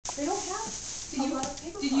They don't have a lot of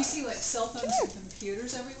paper Did you products. see like cell phones and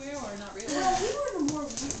computers everywhere, or not really? Well, we were in a more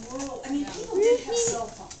rural, I mean, Yeah. people did have cell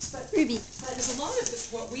phones, but Because a lot of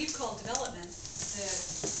what we've called development, that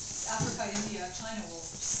Africa, India, China will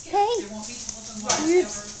skip. Hey. There won't be telephone wires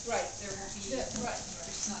ever. Right. There won't be. Yeah, right.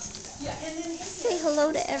 It's not to do that. Yeah, and then Say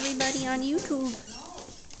hello to everybody on YouTube.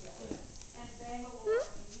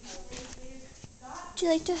 Would you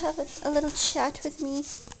like to have a little chat with me?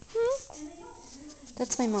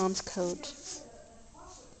 That's my mom's coat.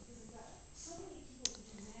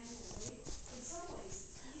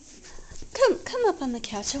 Come up on the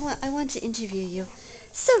couch. I want to interview you.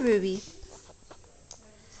 So, Ruby,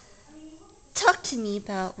 talk to me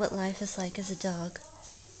about what life is like as a dog.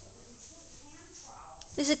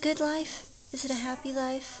 Is it a good life? Is it a happy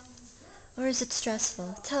life? Or is it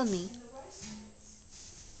stressful? Tell me.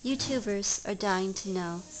 YouTubers are dying to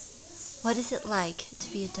know. What is it like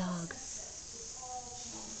to be a dog?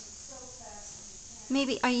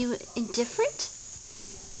 Maybe, are you indifferent?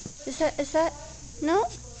 Is that, no?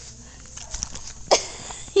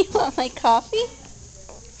 You want my coffee?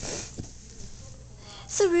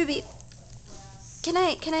 So, Ruby, can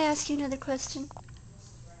I ask you another question?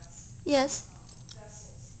 Yes?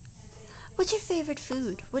 What's your favorite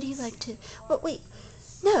food? What do you like to... Well, wait.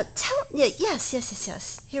 No,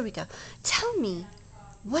 yes. Here we go. Tell me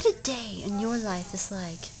what a day in your life is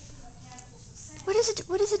like. What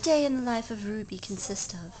does a day in the life of Ruby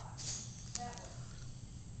consist of?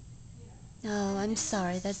 Oh, I'm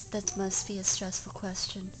sorry. That must be a stressful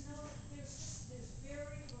question.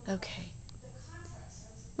 Okay.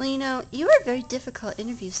 Well, you know, you are a very difficult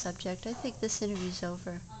interview subject. I think this interview's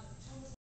over.